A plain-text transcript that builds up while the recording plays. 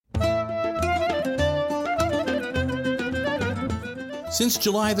Since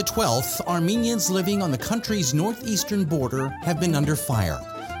July the 12th, Armenians living on the country's northeastern border have been under fire,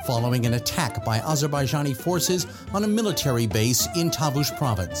 following an attack by Azerbaijani forces on a military base in Tavush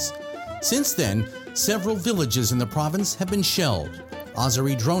province. Since then, several villages in the province have been shelled.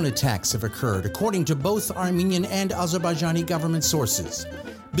 Azeri drone attacks have occurred, according to both Armenian and Azerbaijani government sources.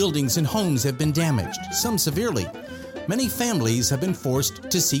 Buildings and homes have been damaged, some severely. Many families have been forced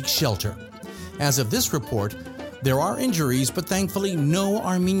to seek shelter. As of this report, there are injuries, but thankfully no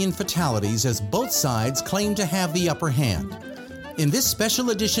Armenian fatalities, as both sides claim to have the upper hand. In this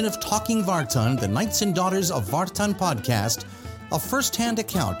special edition of Talking Vartan, the Knights and Daughters of Vartan podcast, a first-hand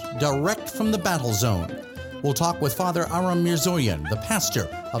account direct from the battle zone. We'll talk with Father Aram Mirzoyan, the pastor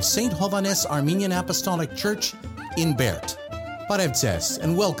of St. Hovannes Armenian Apostolic Church in Bert. Parevtses,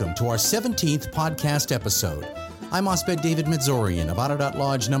 and welcome to our 17th podcast episode. I'm Osped David Medzorian of Ararat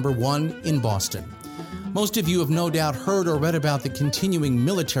Lodge number 1 in Boston. Most of you have no doubt heard or read about the continuing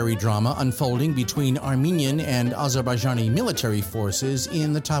military drama unfolding between Armenian and Azerbaijani military forces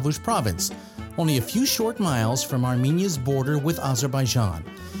in the Tavush province, only a few short miles from Armenia's border with Azerbaijan.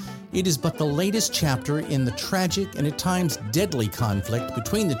 It is but the latest chapter in the tragic and at times deadly conflict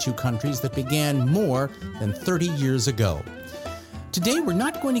between the two countries that began more than 30 years ago. Today, we're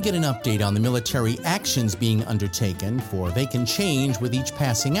not going to get an update on the military actions being undertaken, for they can change with each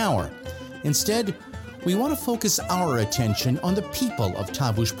passing hour. Instead, we want to focus our attention on the people of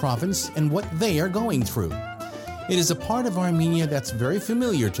Tavush province and what they are going through. It is a part of Armenia that's very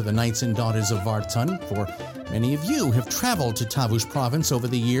familiar to the Knights and Daughters of Vartan, for many of you have traveled to Tavush province over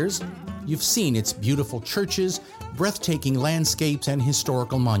the years. You've seen its beautiful churches, breathtaking landscapes, and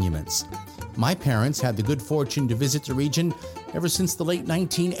historical monuments. My parents had the good fortune to visit the region ever since the late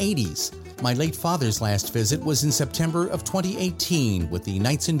 1980s. My late father's last visit was in September of 2018 with the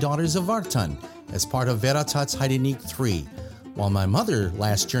Knights and Daughters of Vartan as part of Veritas Hayrenik 3, while my mother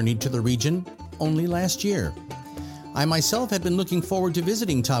last journeyed to the region only last year. I myself had been looking forward to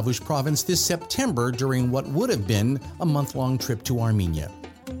visiting Tavush province this September during what would have been a month-long trip to Armenia.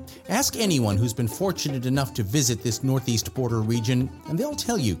 Ask anyone who's been fortunate enough to visit this northeast border region, and they'll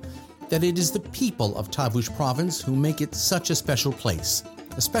tell you that it is the people of Tavush province who make it such a special place,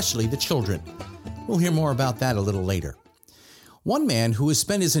 especially the children. We'll hear more about that a little later. One man who has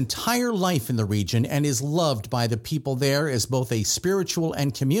spent his entire life in the region and is loved by the people there as both a spiritual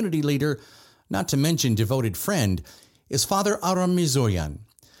and community leader, not to mention devoted friend, is Father Aram Mirzoyan.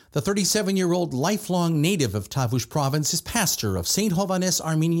 The 37-year-old lifelong native of Tavush province is pastor of St. Hovannes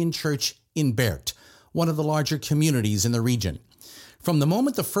Armenian Church in Bert, one of the larger communities in the region. From the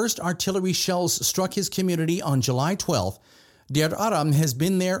moment the first artillery shells struck his community on July 12th, Der Aram has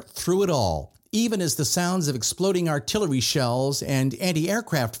been there through it all, even as the sounds of exploding artillery shells and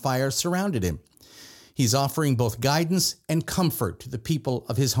anti-aircraft fire surrounded him. He's offering both guidance and comfort to the people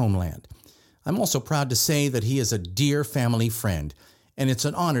of his homeland. I'm also proud to say that he is a dear family friend, and it's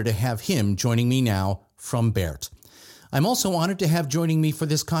an honor to have him joining me now from Bert. I'm also honored to have joining me for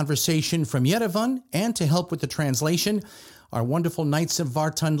this conversation from Yerevan, and to help with the translation, our wonderful Knights of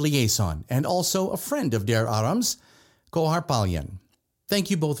Vartan liaison, and also a friend of Der Aram's, Kohar Palyan. Thank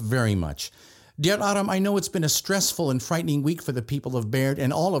you both very much. Der Aram, I know it's been a stressful and frightening week for the people of Bert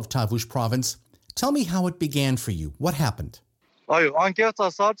and all of Tavush province. Tell me how it began for you. What happened? Այո, անկեղծ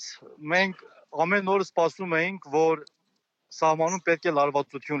ասած, մենք ամեն օր սպասում էինք, որ սահմանում պետք է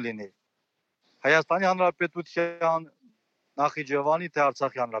լարվածություն լինի։ Հայաստանի Հանրապետության, Նախիջևանի թե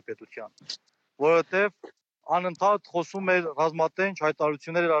Արցախի Հանրապետության, որովհետև անընդհատ խոսում էր ռազմատենչ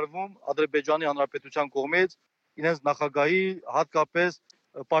հայտարարություններ էր արվում Ադրբեջանի Հանրապետության կողմից, իրենց նախագահի, հատկապես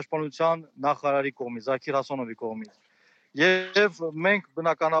պաշտպանության նախարարի կողմից, Զաքիր Հասանովի կողմից։ Եվ մենք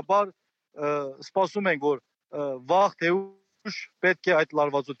բնականաբար սպասում ենք, որ վաղ թե ուշ պետք է այդ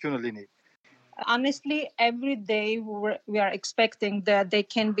լարվածությունը լինի։ Honestly, every day we are expecting that there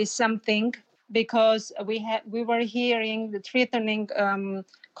can be something, because we were hearing the threatening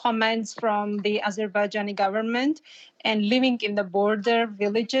comments from the Azerbaijani government, and living in the border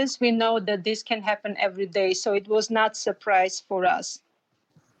villages, we know that this can happen every day. So it was not a surprise for us.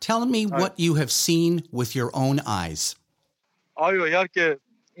 Tell me what you have seen with your own eyes. Այո, իհարկե,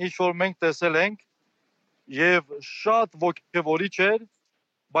 ինչ որ մենք տեսել ենք, եւ շատ ոգևորիչ էր,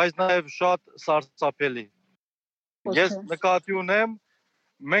 բայց նաեւ շատ սարսափելի։ Ես նկատի ունեմ,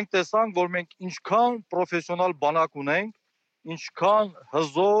 մենք տեսանք, որ մենք ինչքան պրոֆեսիոնալ բանակ ունենք, ինչքան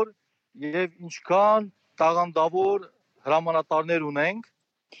հզոր եւ ինչքան տաղանդավոր հրամանատարներ ունենք։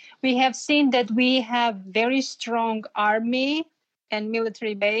 We have seen that we have very strong army and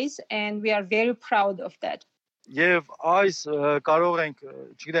military base, and we are very proud of that. Եվ այս կարող ենք,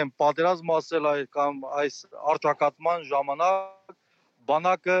 չգիտեմ, պատերազմ ասել այլ կամ այս արճակատման ժամանակ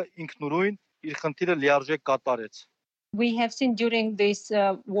բանակը ինքնուրույն իր խնդիրը լիարժեք կատարեց։ We have seen during this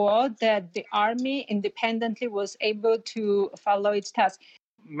war that the army independently was able to follow its task.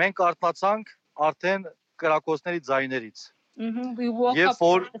 Մենք արթնացանք արդեն կրակոցների ձայներից։ We woke Երբ up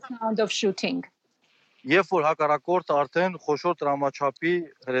որ to the sound of shooting. Երբ որ հակառակորդը արդեն խոշոր տրամաչափի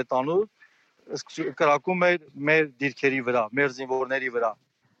հրետանու կրակում էր մեր դիրքերի վրա, մեր զինվորների վրա։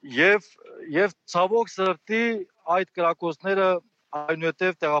 Եվ ցավոք սրտի այդ կրակոցները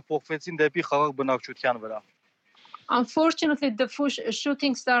այնուհետև տեղափոխվեցին դեպի խաղաղ բնակչության վրա։ Unfortunately, the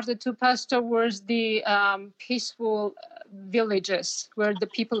shooting started to pass towards the peaceful villages where the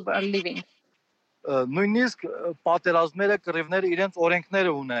people were living. Նույնիսկ պատերազմները, կռիվները իրենց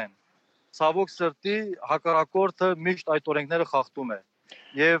օրենքները ունեն։ Ցավոք սրտի հակառակորդը միշտ այդ օրենքները խախտում է։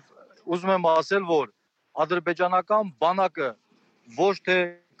 Եվ ուզում եմ ասել, որ ադրբեջանական բանակը ոչ թե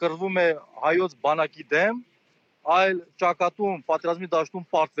կռվում է հայոց բանակի դեմ, այլ ճակատում պատերազմի դաշտում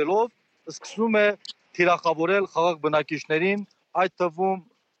պարտվելով սկսում է թիրախավորել խաղաղ բնակիչներին, այդ թվում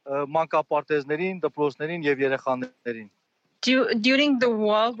մանկապարտեզներին, դպրոցներին եւ երեխաներին։ During the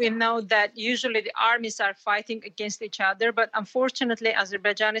war, we know that usually the armies are fighting against each other, but unfortunately,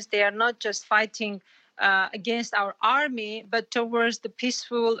 Azerbaijanis, they are not just fighting against our army, but towards the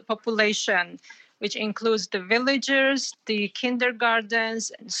peaceful population, which includes the villagers, the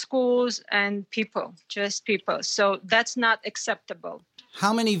kindergartens, schools, and people, just people. So that's not acceptable.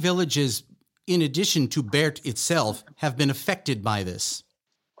 How many villages, in addition to Bert itself, have been affected by this?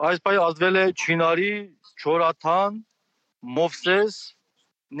 Այս բայ ազդվել է Չինարի, Չորաթան, Մովսես,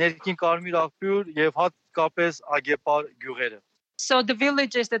 Ներքին Կարմիր աղբյուր եւ հատկապես Ագեպար գյուղերը։ So the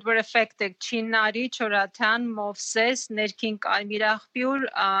villages that were affected, Chinari, Choratan, Movses, Nerkin Karmir աղբյուր,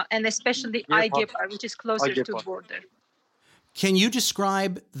 and especially Agepar, which is closer to the border. Can you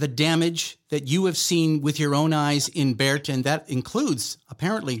describe the damage that you have seen with your own eyes in Bert, and that includes,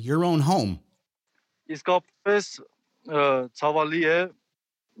 apparently, your own home? Իսկապես ցավալի է,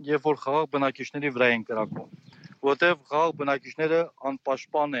 երբ որ խաղաղ բնակիչների վրա են կրակում, որտեղ խաղաղ բնակիչները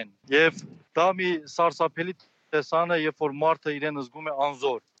անպաշտպան են, եւ դա մի սարսափելի տեսան է, երբ որ մարդը իրեն զգում է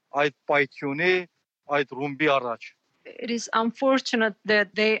անզոր այդ պայթյունի, այդ ռումբի առաջ. It is unfortunate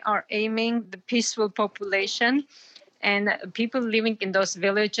that they are aiming the peaceful population, and people living in those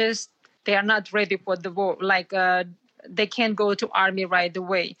villages, they are not ready for the war. Like they can't go to army right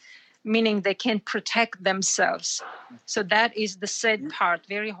away, meaning they can't protect themselves. So that is the sad part,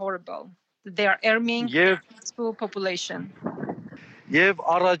 very horrible. They are aiming the peaceful population. Եվ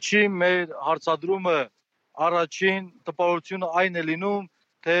առաջին մեր հարցադրումը, առաջին տպավորությունը այն է լինում,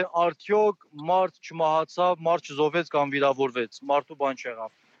 թե արդյոք մարդ չմահացավ, մարդ չզոհվեց կամ վիրավորվեց, մարդու բան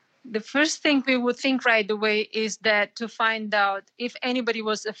չեղավ. The first thing we would think right away is that to find out if anybody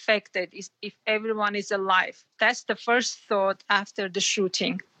was affected, if everyone is alive. That's the first thought after the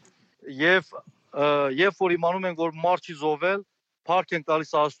shooting. Եվ որ իմանում ենք, որ մարդ չի զոհվել, փառք ենք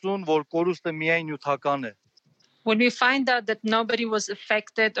տալիս Աստծուն, որ կորուստը միայն նյութական է. When we find out that nobody was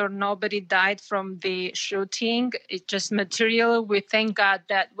affected or nobody died from the shooting, it's just material. We thank God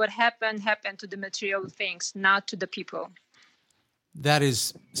that what happened to the material things, not to the people. That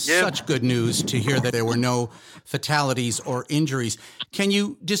is such good news to hear that there were no fatalities or injuries. Can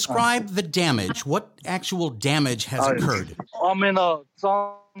you describe the damage? What actual damage has occurred?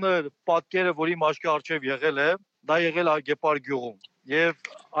 Ամենածանր պատկերը, որ իմ աչքի առջև եղել է, դա եղել է Ագեպար գյուղում. Եվ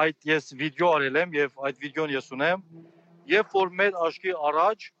այդ ես վիդեո արել եմ եւ այդ վիդեոն ես ունեմ. Երբ որ մեր աչքի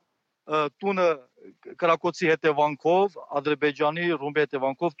առաջ տունը կրակոցի հետևանքով, Ադրբեջանի ռումբի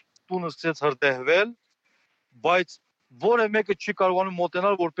հետևանքով տունը սկսեց հրդեհվել, բայց որը մեկը չի կարողանում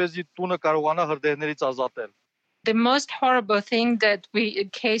մոտենալ, որպեսզի տունը կարողանա հրդեհներից ազատել. The most horrible thing that we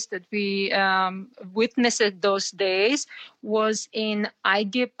witnessed those days was in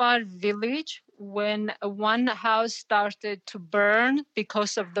Agepar village when one house started to burn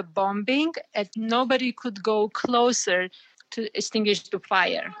because of the bombing and nobody could go closer to extinguish the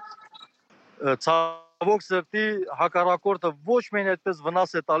fire. Ցավոք սրտի հակառակորդը ոչ միայն այդպես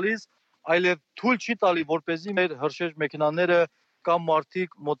վնաս է տալիս, այլև թույլ չի տալի, որպեսզի մեր հրշեջ մեքենաները կամ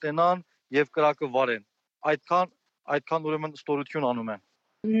մարդիկ մոտենան եւ կրակը վարեն. Այդքան ուրեմն ստորություն անում են.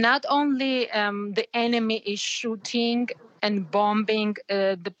 Not only the enemy is shooting and bombing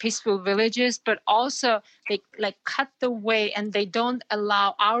the peaceful villages, but also they cut the way and they don't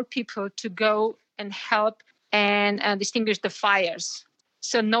allow our people to go and help and extinguish the fires.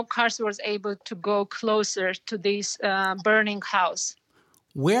 So no cars was able to go closer to this burning house.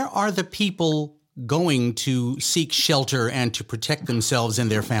 Where are the people going to seek shelter and to protect themselves and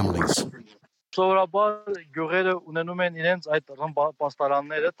their families? Սովորաբար գյուղերը ունենում են իրենց այդ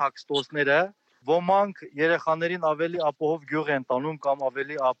պաստարանները, տաքստոսները, Ոմանք երեխաներին ավելի ապահով գյուղ են տանում կամ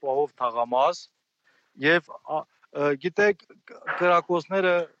ավելի ապահով թաղամաս եւ գիտեք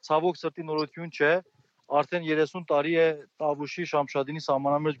կրակոցները ցավոք սրտի նորություն չէ արդեն 30 տարի է Տավուշի Շամշադինի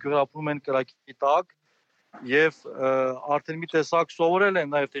սահմանամերձ գյուղը ապրում են կրակի տակ եւ արդեն մի տեսակ սովորել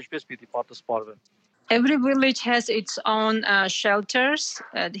են նաեւ թե ինչպես պիտի պատասխանվեն. Every village has its own shelters,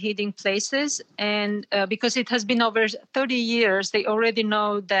 hiding places, and because it has been over 30 years, they already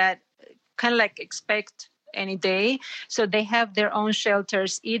know that kind of like expect any day. So they have their own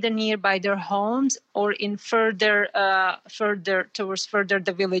shelters either nearby their homes or in further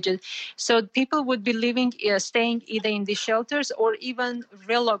the villages. So people would be staying either in the shelters or even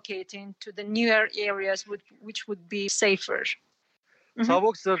relocating to the newer areas, which would be safer.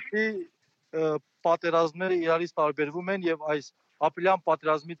 Ցավոք սրտի պատերազմները իրարից տարբերվում են եւ այս ապրիլյան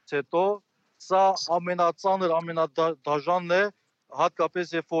պատերազմից հետո սա ամենածանր ամենադաժանն է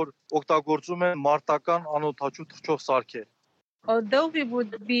հատկապես երբ որ օգտագործում են մարտական անօթաչու թռչող սարքեր. Although we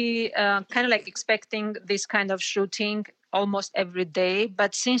would be kind of like expecting this kind of shooting almost every day,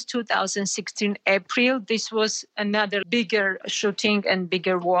 but since 2016 April, this was another bigger shooting and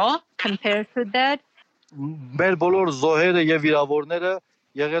bigger war compared to that. Մեր բոլոր զոհերը եւ վիրավորները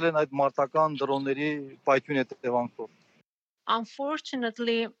եղել են այդ մարտական դրոնների պայթյուն հետևանքով.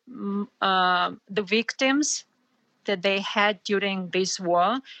 Unfortunately, the victims that they had during this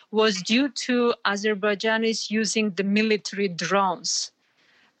war was due to Azerbaijanis using the military drones,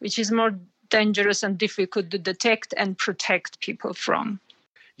 which is more dangerous and difficult to detect and protect people from.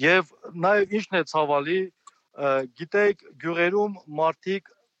 Եվ նաեւ ինչն է ցավալի, գիտեք գյուղերում մարդիկ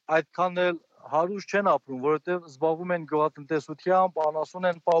այդքան էլ հարուստ չեն ապրում, որովհետև զբաղվում են գյուղատնտեսությամբ, անասուն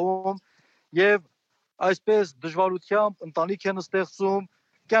են պահում եւ այսպես դժվարությամբ ընտանիք են ստեղծում,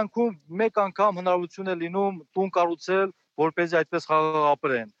 կյանքում մեկ անգամ հնարավորություն է լինում տուն կառուցել, որպեսզի այդպես խաղաղ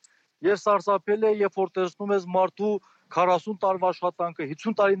ապրեն։ Եվ սարսափել է, երբ որ տեսնում ես մարդու 40 տարվա աշխատանքը,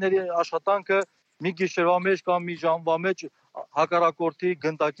 50 տարիների աշխատանքը մի գիշերվա մեջ կամ մի ժամվա մեջ հակառակորդի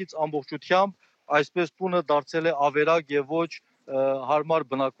գնդակից ամբողջությամբ այսպես տունը դարձել է ավերակ եւ ոչ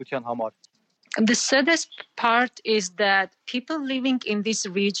հարմար բնակության համար. The saddest part is that people living in this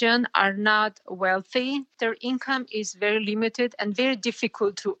region are not wealthy. Their income is very limited and very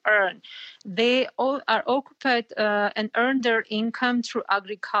difficult to earn. They all are occupied and earn their income through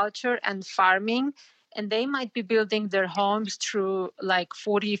agriculture and farming. And they might be building their homes through like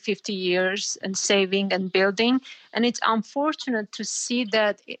 40, 50 years and saving and building. And it's unfortunate to see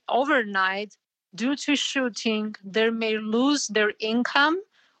that overnight, due to shooting, they may lose their income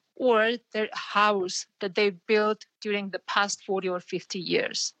or their house that they built during the past 40 or 50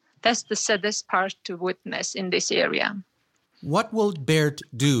 years. That's the saddest part to witness in this area. What will Bert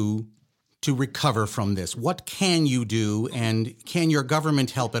do to recover from this? What can you do, and can your government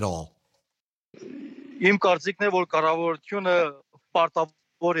help at all? Իմ կարծիքն է, որ կառավարությունը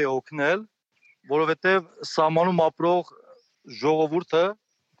պարտավոր է օգնել, որովհետև սահմանում ապրող ժողովուրդը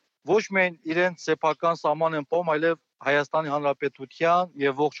ոչ միայն իրենց սեփական սահման են պահում, այլև Հայաստանի Հանրապետության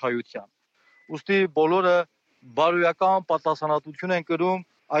եւ ողջ հայության։ Ուստի բոլորը բարոյական պատասխանատվություն են կրում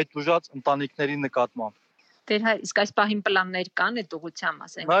այդ ուժած ընտանիքների նկատմամբ։ Դեր իսկ այս պահին պլաններ կան այդ ուղղությամբ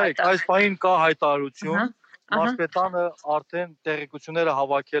ասենք։ Նայեք, այս պահին կա հայտարարություն, Մարզպետանը արդեն տեղեկությունները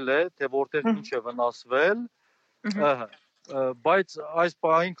հավաքել է, թե որտեղ ինչ է վնասվել, բայց այս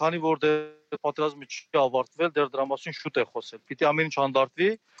պահին քանի որ պատերազմը չի ավարտվել, դեռ դրա մասին շուտ է խոսել։ Պիտի ամեն ինչ հանդարտվի,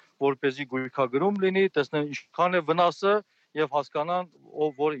 որպեսզի գույքագրում լինի, տեսնեն ինչքան է վնասը եւ հասկանան ով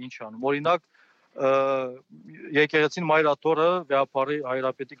որը ինչ անում։ Օրինակ եկեղեցին Մայրաթորը վեհապարի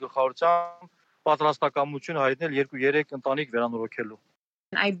հայրապետի գլխավորությամբ պատրաստակամություն հայտնել 2-3 ընտանիք վերանորոգելու։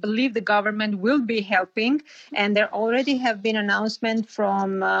 I believe the government will be helping, and there already have been announcements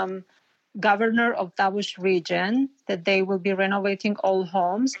from governor of Tavush region that they will be renovating all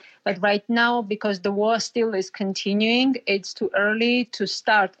homes. But right now, because the war still is continuing, it's too early to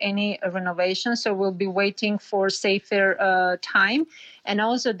start any renovation. So we'll be waiting for safer time. And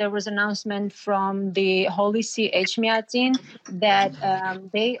also there was an announcement from the Holy See Echmiadzin that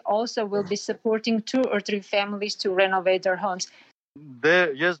they also will be supporting 2 or 3 families to renovate their homes.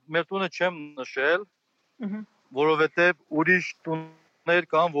 Դե ես մեր տունը չեմ նշել, որովհետև ուրիշ տուններ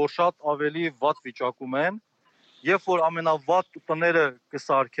կան, որ շատ ավելի վատ վիճակում են, երբ որ ամենավատ տները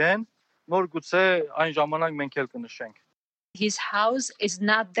կսարքեն, նոր գուցե այն ժամանակ մենք էլ կնշենք. His house is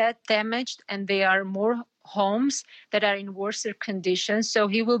not that damaged, and there are more homes that are in worse conditions. So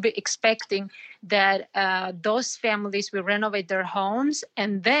he will be expecting that those families will renovate their homes,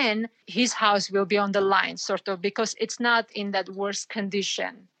 and then his house will be on the line, sort of, because it's not in that worse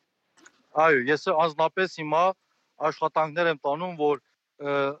condition. Այո, ես անձնապես հիմա աշխատանքներ եմ տանում, որ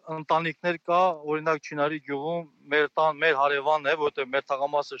ընտանիքներ կա, օրինակ Չինարի գյուղում մեր հարևանն է, որտեղ մեր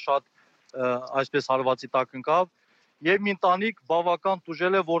թաղամասը շատ այսպես հարվածի տակ ընկավ, եւ մի ընտանիք բավական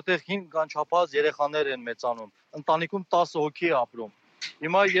տուժել է, որտեղ 5 անչափահաս երեխաներ են մեծանում։ Ընտանիքում 10 հոգի է ապրում։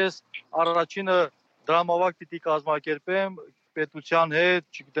 Հիմա ես առաջինը դրամավակ պիտի կազմակերպեմ պետության հետ,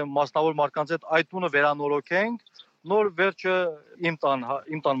 չգիտեմ, մասնավոր մարդկանց հետ այդ տունը վերանորոգենք, նոր վերջը իմ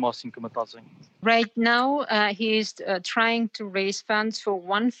տան մասին կմտածենք։ Right now, he is trying to raise funds for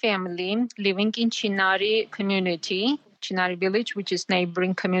one family living in Chinari community, Chinari village, which is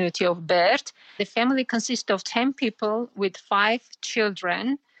neighboring community of Bert. The family consists of 10 people with 5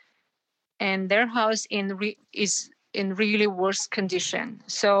 children, and their house is in really worse condition.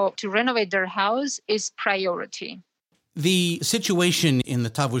 So to renovate their house is priority. The situation in the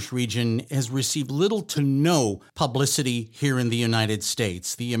Tavush region has received little to no publicity here in the United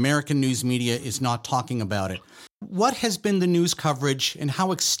States. The American news media is not talking about it. What has been the news coverage and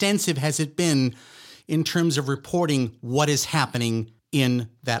how extensive has it been in terms of reporting what is happening in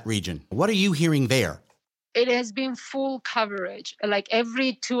that region? What are you hearing there? It has been full coverage. Like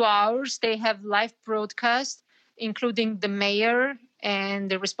every 2 hours, they have live broadcast, including the mayor and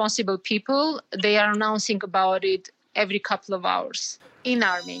the responsible people. They are announcing about it every couple of hours in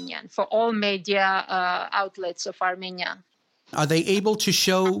Armenian for all media outlets of Armenia. Are they able to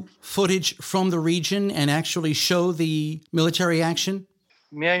show footage from the region and actually show the military action?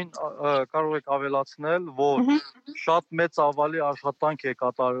 Միայն կարող եք ավելացնել, որ շատ մեծ ավալի աշխատանք է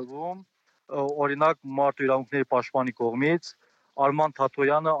կատարվում, օրինակ Մարդու իրավունքների պաշտպանի կողմից, Արման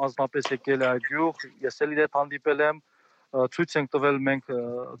Թաթոյանը անձնապես եկել է այդ գյուղ, ես էլ իր հետ հանդիպել եմ, ցույց ենք տվել մենք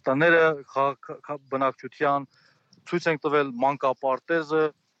տները բնակչության, ցույց ենք տվել մանկապարտեզը,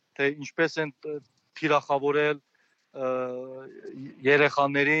 թե ինչպես են թիրախավորել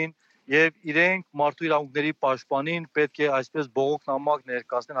երեխաներին եւ իրենք մարդու իրավունքների պաշտպանին պետք է այսպես բողոքնամակ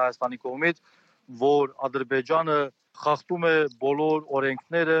ներկայացնեն Հայաստանի կողմից, որ Ադրբեջանը խախտում է բոլոր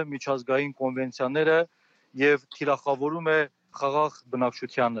օրենքները, միջազգային կոնվենցիաները եւ թիրախավորում է խաղաղ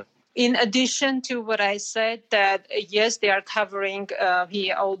բնակչությանը. In addition to what I said, that yes, they are covering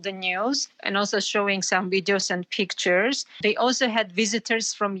here all the news and also showing some videos and pictures. They also had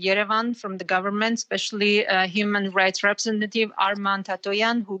visitors from Yerevan, from the government, especially human rights representative Arman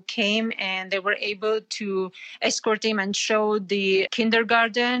Tatoyan, who came and they were able to escort him and show the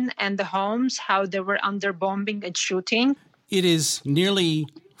kindergarten and the homes, how they were under bombing and shooting. It is nearly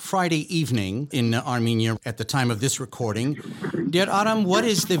Friday evening in Armenia at the time of this recording. Dear Aram, what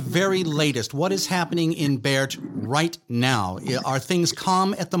is the very latest? What is happening in Bert right now? Are things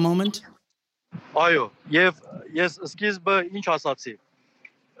calm at the moment? Այո, եւ ես սկիզբը ինչ ասացի։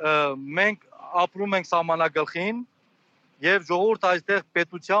 Մենք ապրում ենք սահմանագլխին եւ ժողովուրդը այստեղ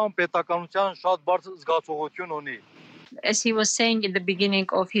պետականության շատ բարձր զգացողություն ունի. As he was saying in the beginning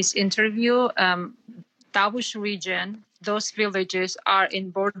of his interview, Tavush region, those villages are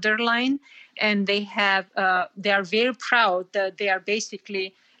in borderline, and they are very proud that they are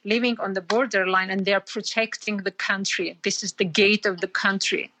basically living on the borderline and they are protecting the country. This is the gate of the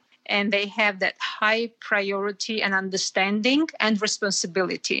country. And they have that high priority and understanding and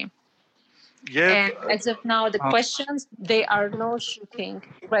responsibility. And as of now, the questions, they are no shooting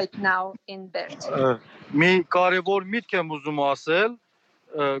right now in Bert. Մի կարևոր միտք եմ ուզում ասել,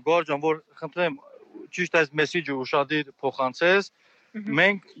 Գորջան, որ խնդրեմ ճիշտ այս մեսեջը ուշադիր փոխանցես,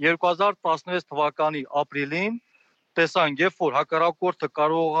 մենք 2016 թվականի ապրիլին տեսանք, երբ որ հակառակորդը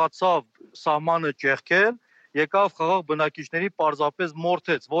կարողացավ սահմանը ճեղքել, եկավ խաղաղ բնակիչների պարզապես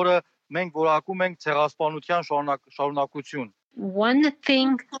մորթեց, որը մենք որակում ենք ցեղասպանության շարունակություն. One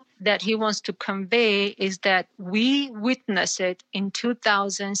thing that he wants to convey is that we witnessed it in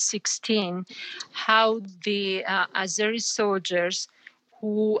 2016, how the Azeri soldiers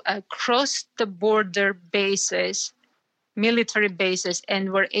who crossed the border bases, military bases,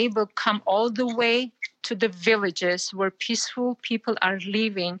 and were able to come all the way to the villages where peaceful people are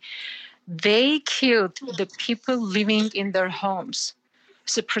living, they killed the people living in their homes.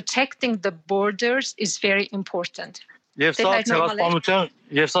 So protecting the borders is very important. And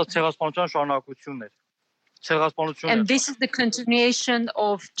this is the continuation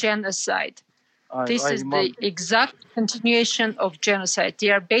of genocide. This is the exact continuation of genocide. They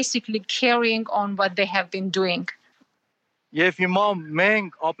are basically carrying on what they have been doing. Եվ հիմա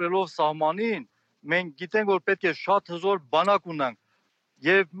մենք ապրելով սահմանին, մենք գիտենք, որ պետք է շատ հզոր բանակ ունենք,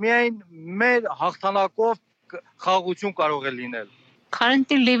 եւ միայն մեր հաղթանակով խաղաղություն կարող է լինել.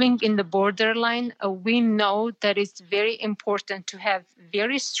 Currently living in the borderline, we know that it's very important to have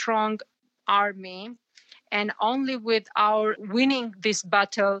very strong army, and only with our winning this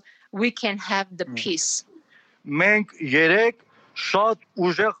battle, we can have the peace. Մենք երեք շատ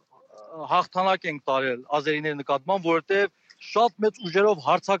ուժեղ հաղթանակ ենք տարել ազերիների նկատմամբ, որովհետև շատ մեծ ուժերով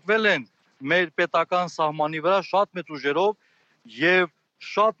հարձակվել են մեր պետական սահմանի վրա, շատ մեծ ուժերով եւ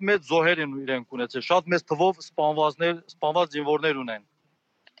շատ մեծ զոհեր են իրենք ունեցել, շատ մեծ թվով սպանված զինվորներ ունեն։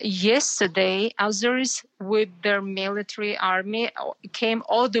 Yesterday, Azeris with their military army came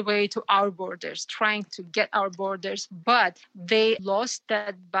all the way to our borders, trying to get our borders, but they lost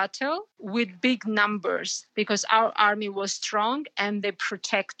that battle with big numbers because our army was strong and they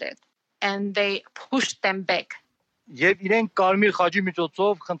protected and they pushed them back. Եվ իրենք Կարմիր խաչի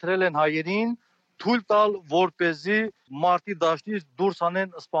միջոցով խնդրել են հայերին թույլ տալ, որպեսզի մարտի դաշտից դուրս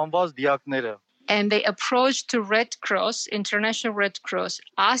անեն սպանված դիակները։ And they approached to Red Cross, International Red Cross,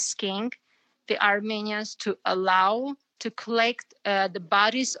 asking the Armenians to allow to collect the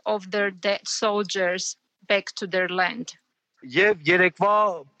bodies of their dead soldiers back to their land. Եվ երեկվա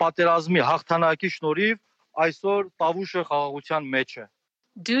պատերազմի հաղթանակի շնորհիվ այսօր Տավուշը խաղաղության մեջ է։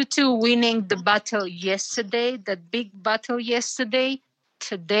 Due to winning the battle yesterday, that big battle yesterday,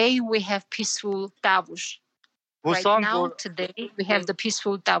 today we have peaceful Tavush. Right now, today, we have the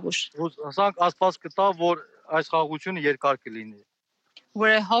peaceful Tavush.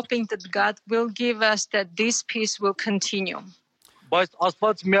 We're hoping that God will give us that this peace will continue. Բայց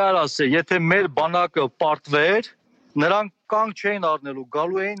Աստված մի օր ասե, եթե մեր բանակը պարտվեր, նրանք կանգ չէին առնելու,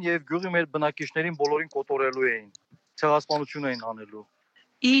 գալու էին եւ գյուղի մեր բնակիչներին բոլորին կոտորելու էին, ցեղասպանություն էին անելու։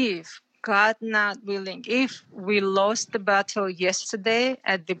 If God not willing, if we lost the battle yesterday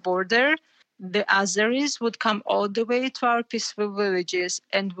at the border, the Azeris would come all the way to our peaceful villages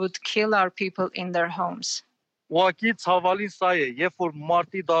and would kill our people in their homes. Ուղղակի ցավալին սա է, երբ որ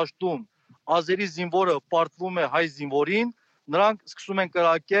մարտի դաշտում ազերի զինվորը պարտվում է հայ զինվորին, նրանք սկսում են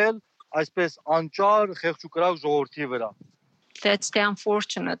կրակել այսպես անճար խեղճուկրակ ժողովրդի վրա։ That's the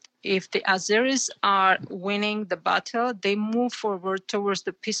unfortunate. If the Azeris are winning the battle, they move forward towards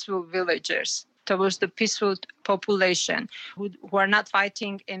the peaceful villagers, towards the peaceful population who are not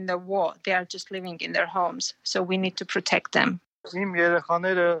fighting in the war. They are just living in their homes. So we need to protect them. Իմ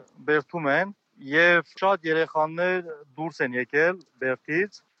երեխաները բերդում են եւ շատ երեխաներ դուրս են եկել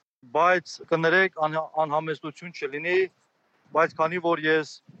բերդից, բայց կներեք անհամեստություն չլինի, բայց քանի որ ես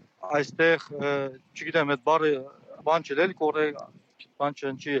այստեղ չգիտեմ այդ բառը բան չել կորե բան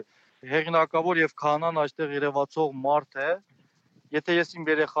չի հեղինակավոր եւ քանան այստեղ երևացող մարդ է, եթե ես իմ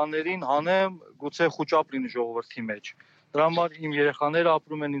երեխաներին հանեմ, գուցե խոճապ լինի ժողովրդի մեջ։ Դրա համար իմ երեխաները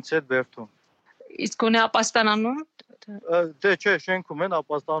ապրում են ինձ հետ բերդում։ Իսկ գոնե ապաստանանում։ Դե չէ, շենքում են,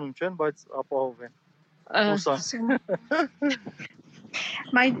 ապաստանում չեն, բայց ապահով են։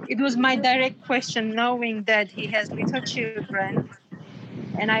 It was my direct question, knowing that he has little children,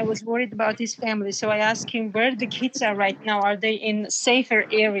 and I was worried about his family. So I asked him where the kids are right now. Are they in a safer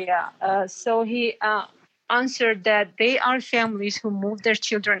area? So he answered that they are families who move their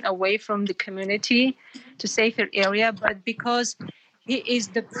children away from the community to safer area, but because he is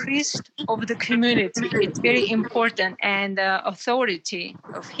the priest of the community, it's very important and authority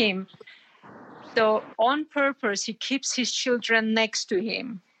of him. So on purpose, he keeps his children next to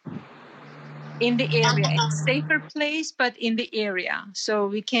him in the area. It's a safer place, but in the area. So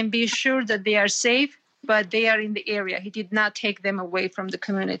we can be sure that they are safe, but they are in the area. He did not take them away from the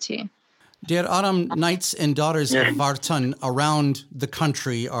community. Dear Aram, Knights and Daughters of Vartan around the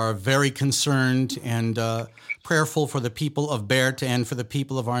country are very concerned and prayerful for the people of Berd and for the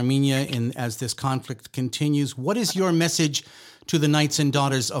people of Armenia as this conflict continues. What is your message to the Knights and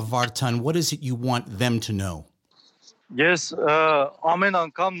Daughters of Vartan? What is it you want them to know? Yes, ամեն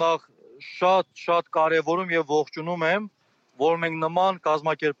անգամ նախ շատ կարևորում եւ ողջունում եմ, որ մենք նման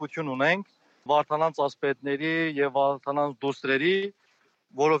կազմակերպություն ունենք Վարդանանց ասպետների եւ Վարդանանց դուստրերի,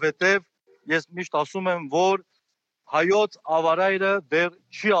 որովհետեւ ես միշտ ասում եմ, որ հայոց ավարայրը դեռ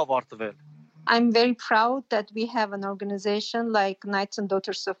չի ավարտվել. I'm very proud that we have an organization like Knights and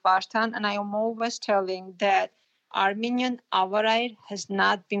Daughters of Vartan, and I am always telling that Armenian Avarayr has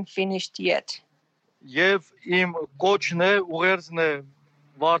not been finished yet. Եվ իմ կոչն է, ուղերձն է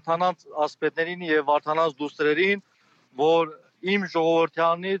Վարդանանց ասպետներին եւ Վարդանանց դուստրերին, որ իմ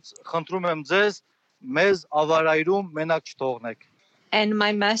ժողովրդյանից խնդրում եմ ձեզ, մեզ ավարայրում մենակ չթողնեք. And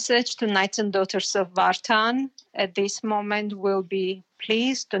my message to Knights and Daughters of Vartan at this moment will be,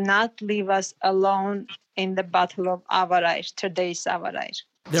 please do not leave us alone in the battle of Avarayr, today's Avarayr.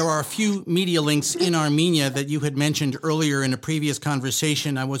 There are a few media links in Armenia that you had mentioned earlier in a previous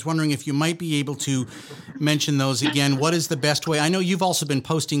conversation. I was wondering if you might be able to mention those again. What is the best way? I know you've also been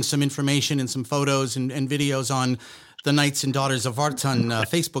posting some information and some photos and videos on the Knights and Daughters of Vartan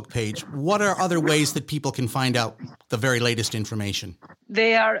Facebook page. What are other ways that people can find out the very latest information?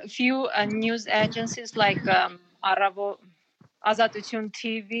 There are a few news agencies like Azatutun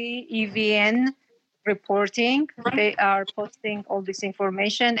TV, EVN reporting. They are posting all this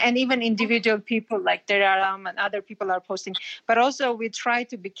information, and even individual people like Deraram and other people are posting. But also we try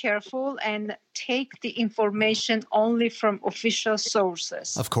to be careful and take the information only from official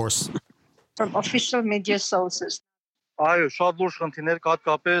sources. Of course. From official media sources. Այո, շատ լուրջ խնդիրներ կա,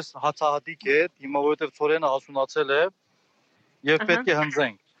 հատկապես հացահատիկ է, հիմա որովհետև ծորենը հասունացել է եւ պետք է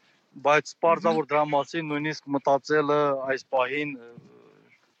հնձենք, բայց պարզավոր դրա մասին նույնիսկ մտածելը այս պահին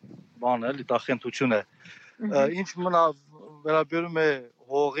բան է, դա խնդություն է։ Ինչ մնա վերաբերում է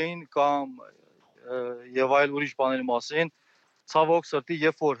հողին կամ եւ այլ ուրիշ բաների մասին, ցավոք սրտի,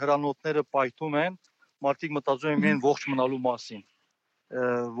 երբ որ հրանոթները պայթում են, մարդիկ մտածում են միայն ողջ մնալու մասին,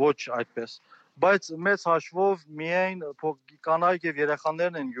 ոչ այդպես։ Բայց մեծ հաշվով միայն կանայք եւ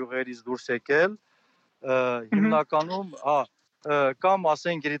երեխաներն են յուղերից դուրս եկել, հիմնականում, կամ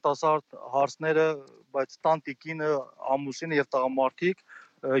ասեն երիտասարդ հարցները, բայց տանտիկինը, ամուսինը եւ տղամարդիկ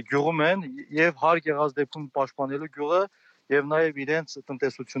գյուղում են եւ հարկ եղած դեպքում պաշտպանելու գյուղը եւ նաեւ իրենց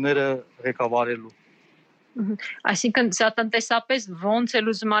տնտեսությունները ղեկավարելու։ Այսինքն սա տնտեսապես ոնց է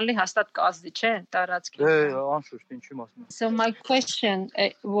լուզմալի հաստատ կազդի չէ տարածքի։ Անշուշտ, ինչի մասին։ So my question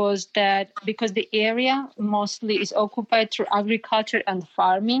was that because the area mostly is occupied through agriculture and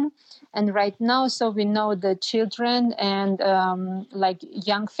farming, and right now, so we know the children and like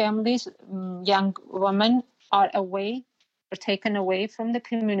young families, young women are taken away from the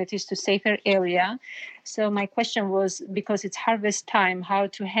communities to safer area. So my question was, because it's harvest time, how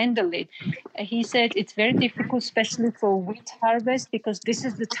to handle it. He said it's very difficult, especially for wheat harvest, because this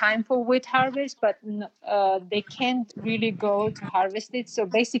is the time for wheat harvest, but they can't really go to harvest it. So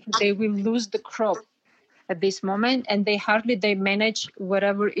basically they will lose the crop at this moment, and they manage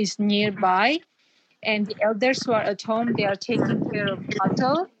whatever is nearby. And the elders who are at home, they are taking care of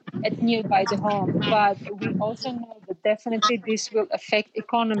cattle nearby the home. But we also know that definitely this will affect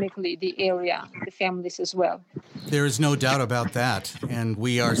economically the area, the families as well. There is no doubt about that. And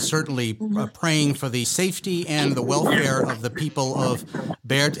we are certainly praying for the safety and the welfare of the people of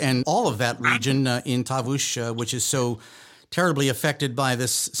Berd and all of that region in Tavush, which is so terribly affected by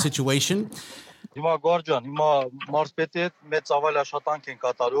this situation. Հիմա Գորջան, հիմա մարզպետի հետ մեծ ավայլ աշխատանք են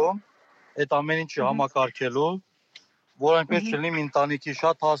կատարում, այդ ամեն ինչը համակարգելու, որ այնպես չլինի մի ընտանիքի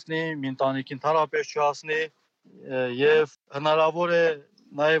շատ հասնի, մի ընտանիքին ընդհանրապես չհասնի, եւ հնարավոր է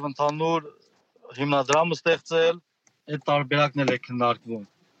նաեւ ընդհանուր հիմնադրամ ստեղծել, այդ տարբերակն էլ է քննարկվում։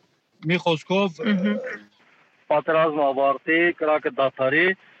 Մի խոսքով պատերազմը ավարտի, կրակը դադարի,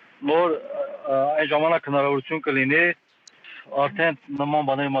 որ այն ժամանակ հնարավորություն կլինի արդեն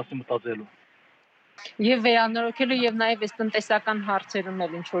նման բաների մասին մտածելու։ Եվ վերանորոգելու եւ նաեւ այս տնտեսական հարցերում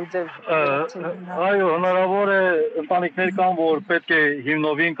էլ ինչ որ ձև։ Այո, հնարավոր է ընտանիքներ կան, որ պետք է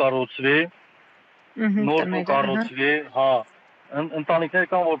հիմնովին կառուցվի, նոր կառուցվի, ընտանիքներ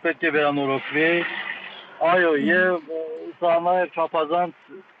կան, որ պետք է վերանորոգվի։ Այո, եւ սա նաեւ չափազանց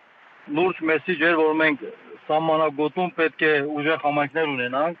լուրջ մեսիջ էր, որ մենք սահմանագոտում պետք է ուժեղ համայնքներ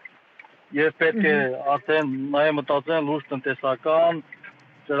ունենանք եւ պետք է արդեն նաեւ մտածեն լուրջ տնտեսական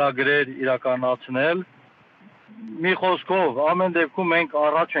ծրագրեր իրականացնել։ Մի խոսքով, ամեն դեպքում մենք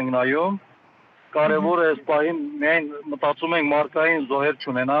առաջ ենք նայում, կարևոր է այս պահին միայն մտածում ենք մարկային զոհեր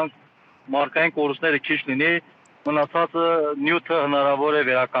չունենանք, մարկային կորուստները քիչ լինի, մնացածը նյութը հնարավոր է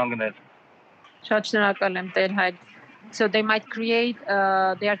վերականգնել։ Շատ շնորհակալ եմ Տեր Հայր. So they might create,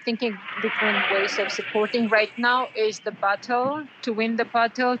 they are thinking different ways of supporting. Right now is the battle, to win the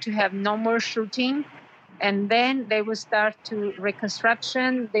battle, to have no more shooting. And then they will start to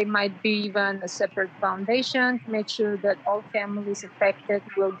reconstruction. They might be even a separate foundation to make sure that all families affected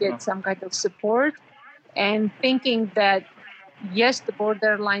will get some kind of support. And thinking that, yes, the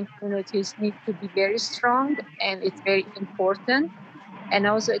borderline communities need to be very strong, and it's very important, and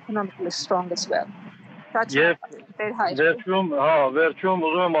also economically strong as well. Վերջում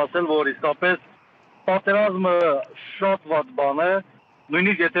ուզում եմ ասել, որ իսկապես պատերազմը շատ վատ բան է,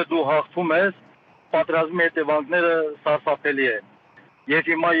 նույնիսկ եթե դու հաղթում ես, պատերազմի հետևանքները սարսափելի է։ Եվ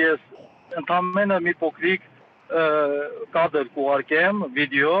հիմա ես ընդամենը մի փոքրիկ կադր կուղարկեմ,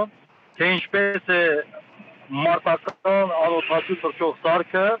 վիդեո, թե ինչպես է մարտական անօթացու թռչող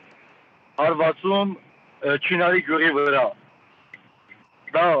սարքը հարվածում Չինարի գյուղի վրա։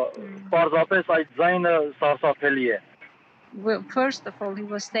 Դա պարզապես այդ ձայնը սարսափելի է։ Well, first of all, he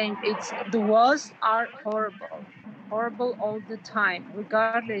was saying the wars are horrible all the time.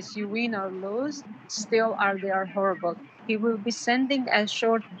 Regardless, you win or lose, still they are horrible. He will be sending a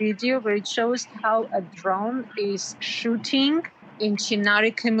short video where it shows how a drone is shooting in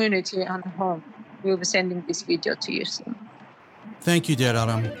Chinari community on home. We'll be sending this video to you soon. Thank you,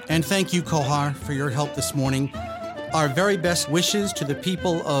 Deraram. And thank you, Kohar, for your help this morning. Our very best wishes to the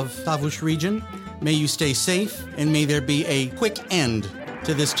people of Tavush region. May you stay safe, and may there be a quick end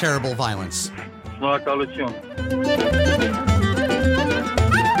to this terrible violence. What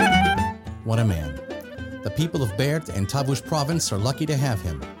a man. The people of Berd and Tavush province are lucky to have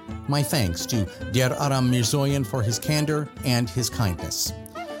him. My thanks to Der Aram Mirzoyan for his candor and his kindness.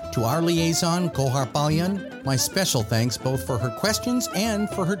 To our liaison, Gohar Palyan, my special thanks both for her questions and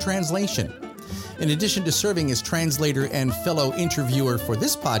for her translation. In addition to serving as translator and fellow interviewer for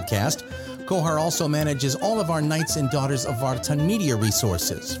this podcast, Gohar also manages all of our Knights and Daughters of Vartan media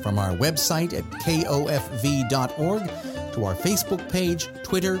resources, from our website at kofv.org to our Facebook page,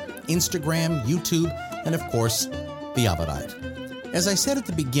 Twitter, Instagram, YouTube, and of course, the Avarite. As I said at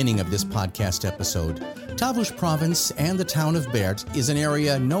the beginning of this podcast episode, Tavush province and the town of Berd is an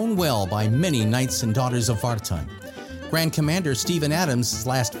area known well by many Knights and Daughters of Vartan. Grand Commander Stephen Adams'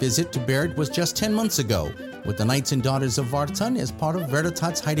 last visit to Berd was just 10 months ago, with the Knights and Daughters of Vartan as part of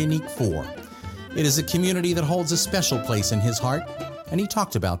Veritas Heidenik 4. It is a community that holds a special place in his heart, and he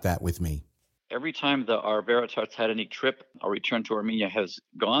talked about that with me. Every time our Veritas Heidenik trip, our return to Armenia, has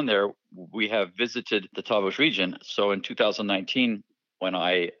gone there, we have visited the Tavush region. So in 2019, when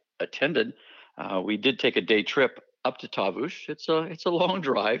I attended, we did take a day trip up to Tavush. It's a long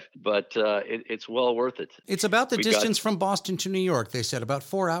drive, but it's well worth it. It's about the distance from Boston to New York, they said, about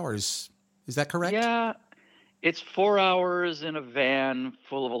 4 hours. Is that correct? Yeah, it's 4 hours in a van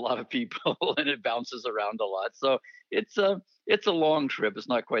full of a lot of people, and it bounces around a lot. So it's a long trip. It's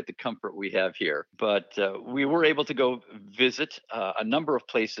not quite the comfort we have here, but we were able to go visit a number of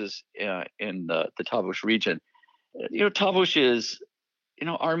places in the Tavush region. Tavush is,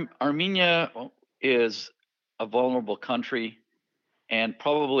 Armenia is a vulnerable country, and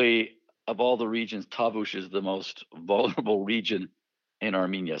probably of all the regions, Tavush is the most vulnerable region in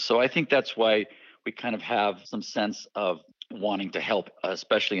Armenia. So I think that's why we kind of have some sense of wanting to help,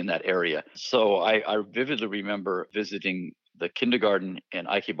 especially in that area. So I vividly remember visiting the kindergarten in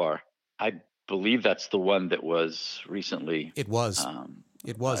Aikibar. I believe that's the one that was recently. It was.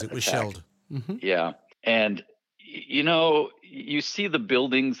 It was shelled. Mm-hmm. Yeah. And, you see the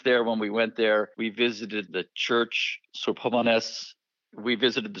buildings there when we went there. We visited the church, Surpovanes. We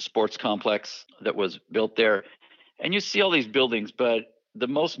visited the sports complex that was built there. And you see all these buildings, but the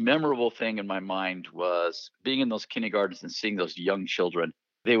most memorable thing in my mind was being in those kindergartens and seeing those young children.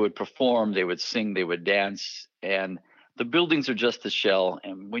 They would perform, they would sing, they would dance, and the buildings are just a shell.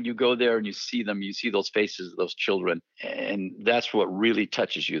 And when you go there and you see them, you see those faces of those children, and that's what really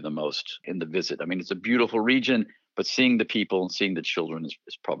touches you the most in the visit. I mean, it's a beautiful region, but seeing the people and seeing the children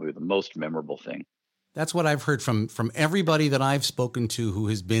is probably the most memorable thing. That's what I've heard from everybody that I've spoken to who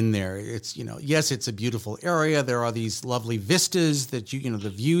has been there. It's, yes, it's a beautiful area. There are these lovely vistas that, the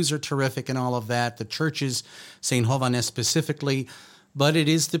views are terrific and all of that. The churches, St. Hovannes specifically, but it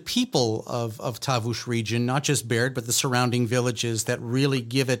is the people of Tavush region, not just Berd, but the surrounding villages that really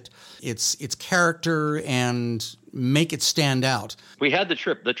give it its character and make it stand out. We had the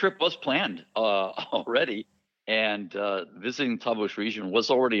trip. The trip was planned already, and visiting Tavush region was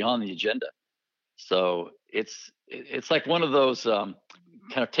already on the agenda. So it's like one of those kind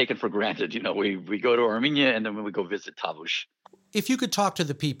of taken for granted. We go to Armenia and then we go visit Tavush. If you could talk to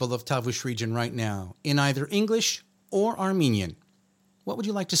the people of Tavush region right now in either English or Armenian, what would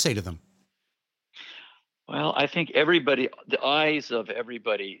you like to say to them? Well, I think everybody, the eyes of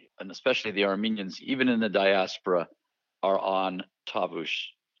everybody, and especially the Armenians, even in the diaspora, are on Tavush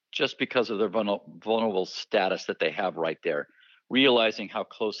just because of their vulnerable status that they have right there. Realizing how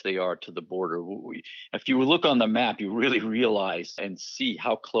close they are to the border. If you look on the map, you really realize and see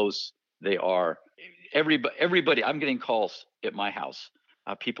how close they are. Everybody, I'm getting calls at my house.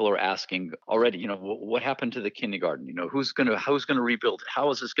 People are asking already, what happened to the kindergarten? Who's going to rebuild? How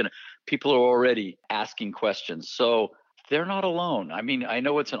is this going to? People are already asking questions. So they're not alone. I mean, I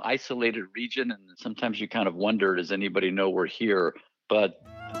know it's an isolated region, and sometimes you kind of wonder, does anybody know we're here? But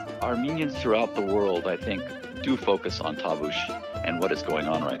Armenians throughout the world, I think, do focus on Tavush and what is going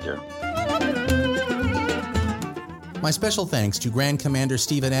on right there. My special thanks to Grand Commander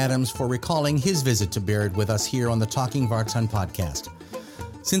Stephen Adams for recalling his visit to Berd with us here on the Talking Vartan podcast.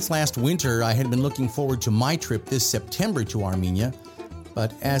 Since last winter, I had been looking forward to my trip this September to Armenia,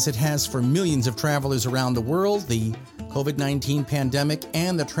 but as it has for millions of travelers around the world, the COVID-19 pandemic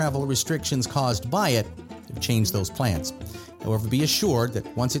and the travel restrictions caused by it have changed those plans. However, be assured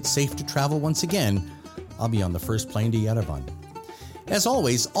that once it's safe to travel once again, I'll be on the first plane to Yerevan. As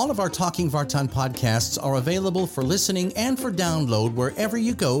always, all of our Talking Vartan podcasts are available for listening and for download wherever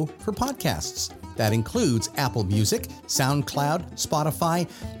you go for podcasts. That includes Apple Music, SoundCloud, Spotify,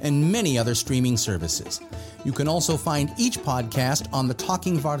 and many other streaming services. You can also find each podcast on the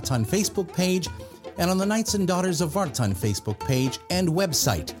Talking Vartan Facebook page and on the Knights and Daughters of Vartan Facebook page and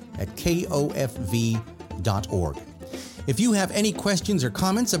website at kofv.org. If you have any questions or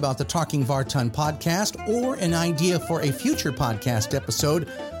comments about the Talking Vartan podcast or an idea for a future podcast episode,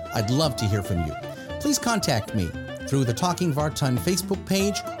 I'd love to hear from you. Please contact me through the Talking Vartan Facebook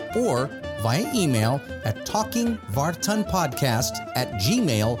page or via email at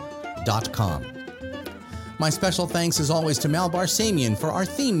talkingvartanpodcast@gmail.com. My special thanks as always to Malbar Samian for our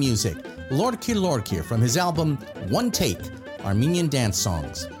theme music, Lorkir Lorkir, from his album One Take, Armenian Dance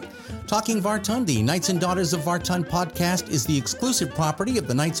Songs. Talking Vartan, the Knights and Daughters of Vartan podcast, is the exclusive property of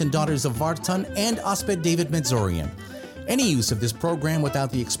the Knights and Daughters of Vartan and Osped David Medzorian. Any use of this program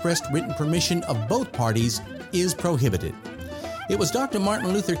without the expressed written permission of both parties is prohibited. It was Dr.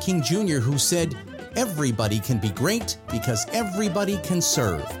 Martin Luther King Jr. who said, "Everybody can be great because everybody can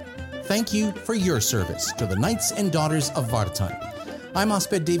serve." Thank you for your service to the Knights and Daughters of Vartan. I'm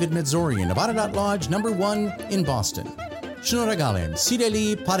Osped David Medzorian of Ararat Lodge, number 1 in Boston. Shnoragalen,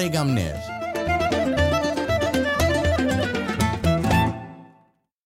 Sireli Paregamner.